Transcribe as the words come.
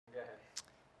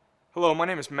Hello, my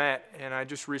name is Matt, and I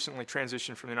just recently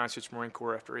transitioned from the United States Marine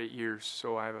Corps after 8 years,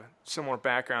 so I have a similar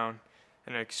background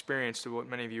and an experience to what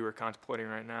many of you are contemplating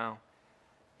right now.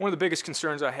 One of the biggest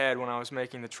concerns I had when I was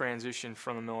making the transition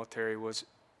from the military was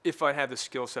if I had the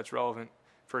skill sets relevant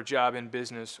for a job in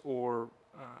business or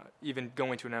even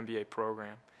going to an MBA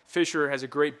program. Fisher has a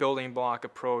great building block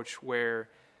approach where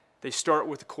they start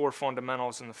with the core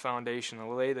fundamentals and the foundation. They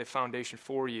lay the foundation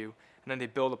for you, and then they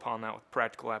build upon that with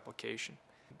practical application.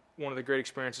 One of the great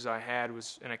experiences I had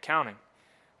was in accounting,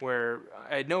 where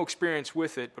I had no experience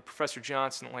with it, but Professor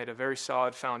Johnson laid a very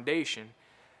solid foundation.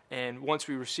 And once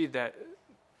we received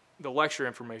the lecture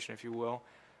information, if you will,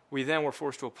 we then were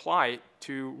forced to apply it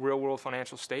to real-world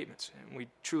financial statements. And we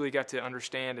truly got to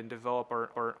understand and develop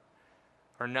our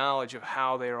knowledge of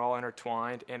how they are all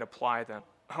intertwined and apply them.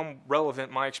 How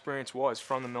relevant my experience was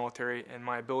from the military and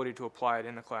my ability to apply it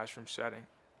in the classroom setting.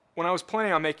 When I was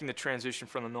planning on making the transition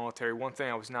from the military, one thing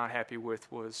I was not happy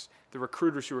with was the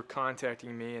recruiters who were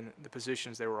contacting me and the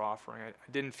positions they were offering.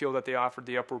 I didn't feel that they offered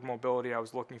the upward mobility I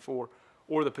was looking for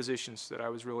or the positions that I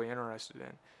was really interested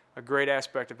in. A great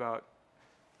aspect about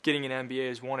getting an MBA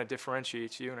is, one, it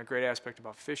differentiates you, and a great aspect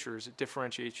about Fisher is it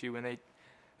differentiates you, and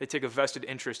they take a vested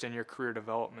interest in your career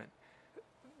development.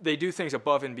 They do things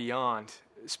above and beyond,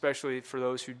 especially for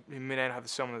those who may not have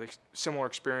some of the similar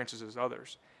experiences as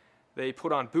others. They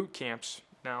put on boot camps.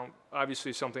 Now,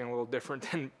 obviously something a little different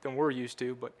than we're used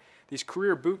to, but these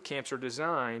career boot camps are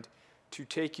designed to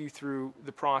take you through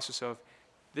the process of,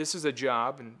 this is a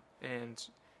job, and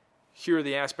here are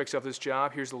the aspects of this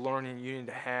job, here's the learning you need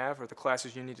to have, or the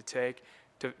classes you need to take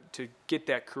to get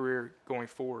that career going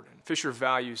forward. And Fisher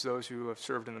values those who have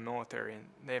served in the military, and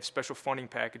they have special funding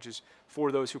packages for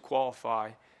those who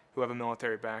qualify who have a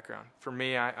military background. For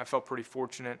me, I felt pretty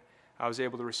fortunate. I was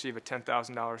able to receive a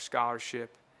 $10,000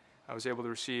 scholarship. I was able to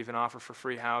receive an offer for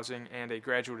free housing and a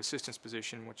graduate assistance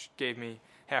position, which gave me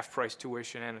half-price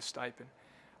tuition and a stipend.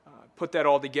 Put that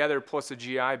all together, plus the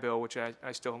GI Bill, which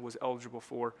I still was eligible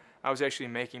for, I was actually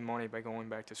making money by going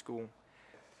back to school.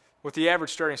 With the average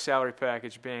starting salary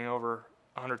package being over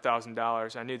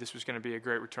 $100,000, I knew this was going to be a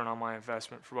great return on my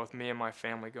investment for both me and my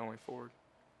family going forward.